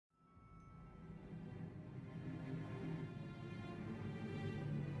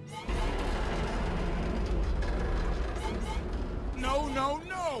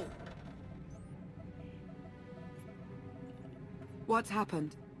What's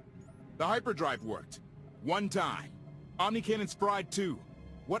happened? The hyperdrive worked. One time. Omnicannon's fried too.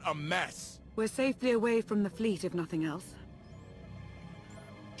 What a mess. We're safely away from the fleet, if nothing else.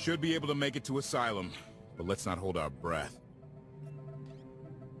 Should be able to make it to Asylum, but let's not hold our breath.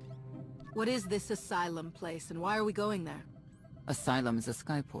 What is this Asylum place, and why are we going there? Asylum is a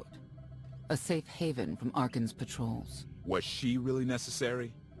skyport. A safe haven from Arkan's patrols. Was she really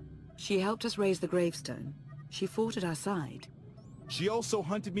necessary? She helped us raise the gravestone. She fought at our side. She also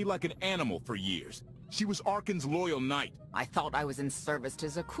hunted me like an animal for years. She was Arkan's loyal knight. I thought I was in service to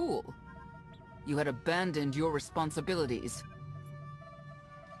Zakul. You had abandoned your responsibilities.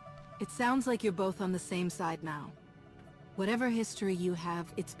 It sounds like you're both on the same side now. Whatever history you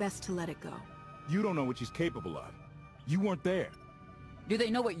have, it's best to let it go. You don't know what she's capable of. You weren't there. Do they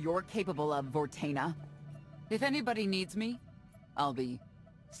know what you're capable of, Vortena? If anybody needs me, I'll be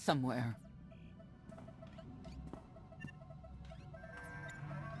somewhere.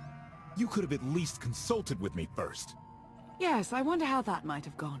 You could have at least consulted with me first. Yes, I wonder how that might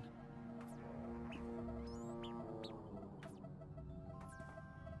have gone.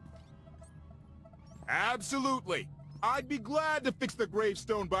 Absolutely! I'd be glad to fix the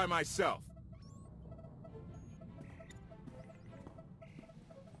gravestone by myself.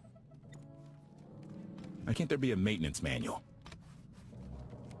 Why can't there be a maintenance manual?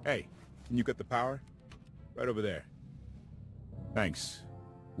 Hey, can you cut the power? Right over there. Thanks.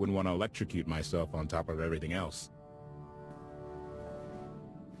 Wouldn't want to electrocute myself on top of everything else.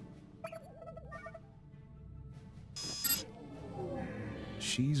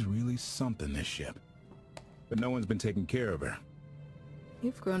 She's really something, this ship. But no one's been taking care of her.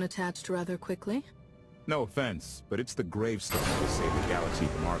 You've grown attached rather quickly. No offense, but it's the gravestone that will save the galaxy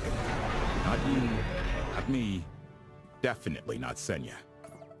from Arkan. Not you, not me, definitely not Senya.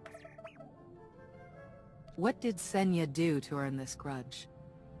 What did Senya do to earn this grudge?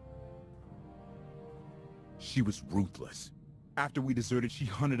 She was ruthless. After we deserted, she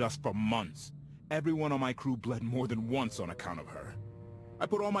hunted us for months. Everyone on my crew bled more than once on account of her. I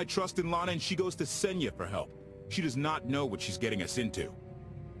put all my trust in Lana and she goes to Senya for help. She does not know what she's getting us into.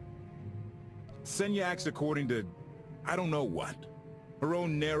 Senya acts according to... I don't know what. Her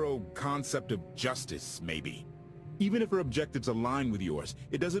own narrow concept of justice, maybe. Even if her objectives align with yours,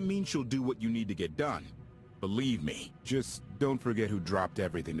 it doesn't mean she'll do what you need to get done. Believe me, just don't forget who dropped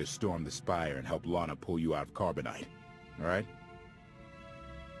everything to storm the Spire and help Lana pull you out of Carbonite. Alright?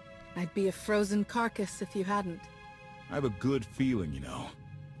 I'd be a frozen carcass if you hadn't. I have a good feeling, you know.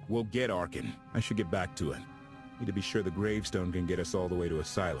 We'll get Arkan. I should get back to it. Need to be sure the gravestone can get us all the way to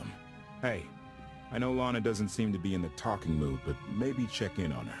Asylum. Hey, I know Lana doesn't seem to be in the talking mood, but maybe check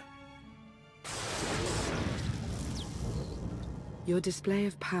in on her. Your display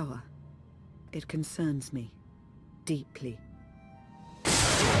of power. It concerns me. Deeply. I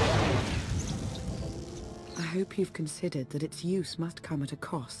hope you've considered that its use must come at a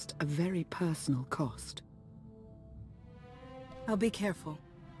cost, a very personal cost. I'll be careful.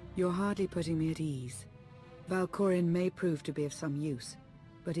 You're hardly putting me at ease. Valkorion may prove to be of some use,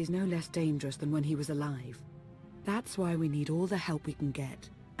 but he's no less dangerous than when he was alive. That's why we need all the help we can get,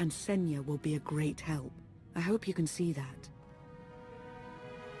 and Senya will be a great help. I hope you can see that.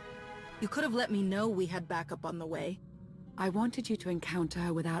 You could have let me know we had backup on the way. I wanted you to encounter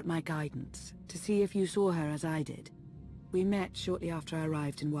her without my guidance, to see if you saw her as I did. We met shortly after I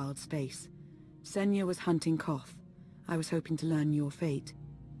arrived in wild space. Senya was hunting KotFE. I was hoping to learn your fate.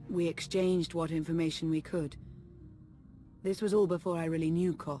 We exchanged what information we could. This was all before I really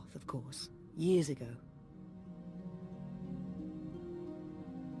knew KotFE, of course. Years ago.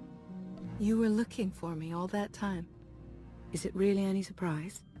 You were looking for me all that time. Is it really any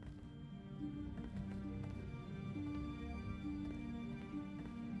surprise?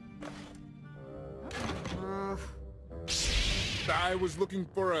 I was looking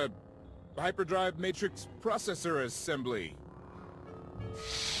for a hyperdrive matrix processor assembly.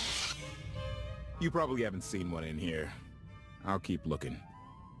 You probably haven't seen one in here. I'll keep looking.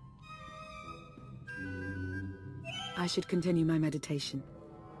 I should continue my meditation.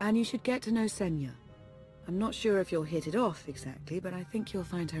 And you should get to know Senya. I'm not sure if you'll hit it off exactly, but I think you'll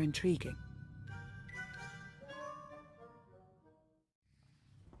find her intriguing.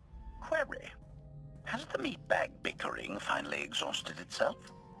 Query. Has the meatbag bickering finally exhausted itself?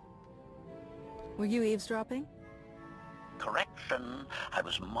 Were you eavesdropping? Correction. I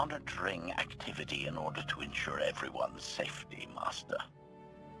was monitoring activity in order to ensure everyone's safety, Master.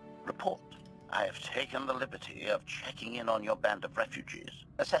 Report. I have taken the liberty of checking in on your band of refugees.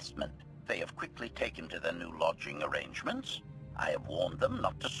 Assessment. They have quickly taken to their new lodging arrangements. I have warned them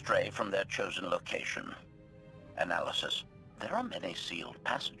not to stray from their chosen location. Analysis. There are many sealed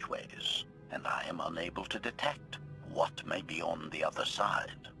passageways, and I am unable to detect what may be on the other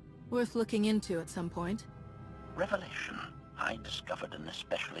side. Worth looking into at some point. Revelation. I discovered an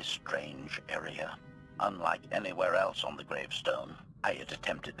especially strange area. Unlike anywhere else on the gravestone, I had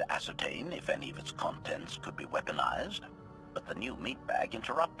attempted to ascertain if any of its contents could be weaponized, but the new meat bag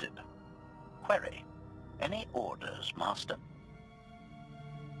interrupted. Query. Any orders, Master?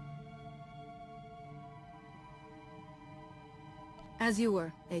 As you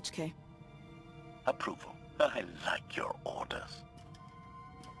were, HK. Approval. I like your orders.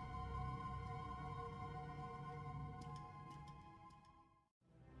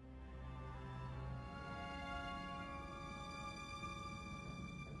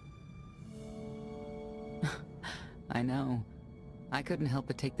 I know. I couldn't help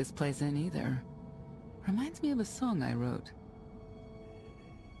but take this place in either. Reminds me of a song I wrote.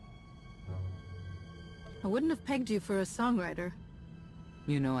 I wouldn't have pegged you for a songwriter.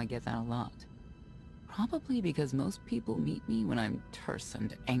 You know I get that a lot. Probably because most people meet me when I'm terse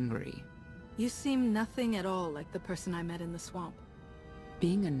and angry. You seem nothing at all like the person I met in the swamp.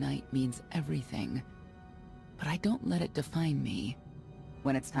 Being a knight means everything, but I don't let it define me.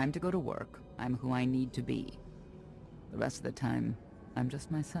 When it's time to go to work, I'm who I need to be. The rest of the time, I'm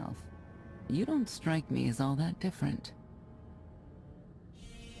just myself. You don't strike me as all that different.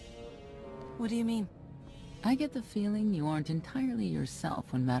 What do you mean? I get the feeling you aren't entirely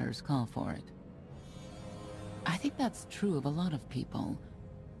yourself when matters call for it. I think that's true of a lot of people.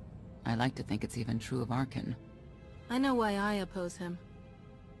 I like to think it's even true of Arkan. I know why I oppose him.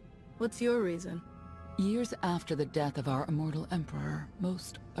 What's your reason? Years after the death of our immortal emperor,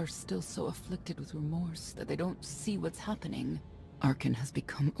 most are still so afflicted with remorse that they don't see what's happening. Arkan has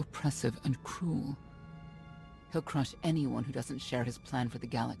become oppressive and cruel. He'll crush anyone who doesn't share his plan for the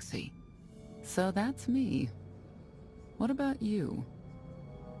galaxy. So that's me. What about you?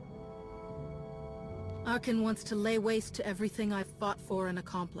 Arkan wants to lay waste to everything I've fought for and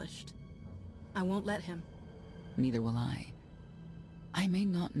accomplished. I won't let him. Neither will I. I may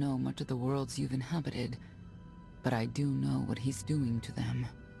not know much of the worlds you've inhabited, but I do know what he's doing to them.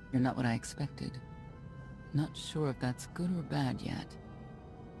 You're not what I expected. Not sure if that's good or bad yet.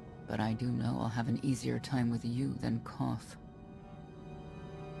 But I do know I'll have an easier time with you than KotFE.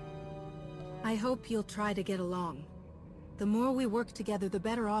 I hope you'll try to get along. The more we work together, the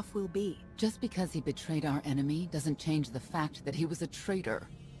better off we'll be. Just because he betrayed our enemy doesn't change the fact that he was a traitor.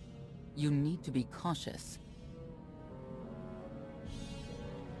 You need to be cautious.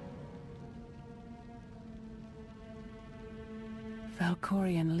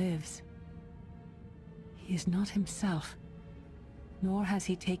 Valkorion lives. He is not himself, nor has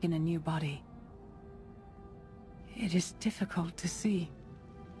he taken a new body. It is difficult to see,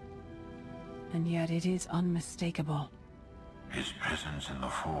 and yet it is unmistakable. His presence in the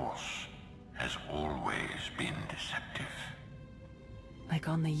Force has always been deceptive. Like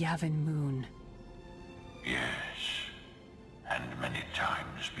on the Yavin moon. Yes, and many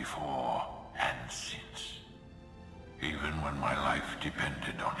times before and since. Even when my life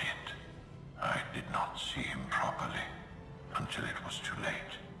depended on it, I did not see him properly until it was too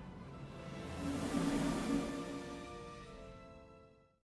late.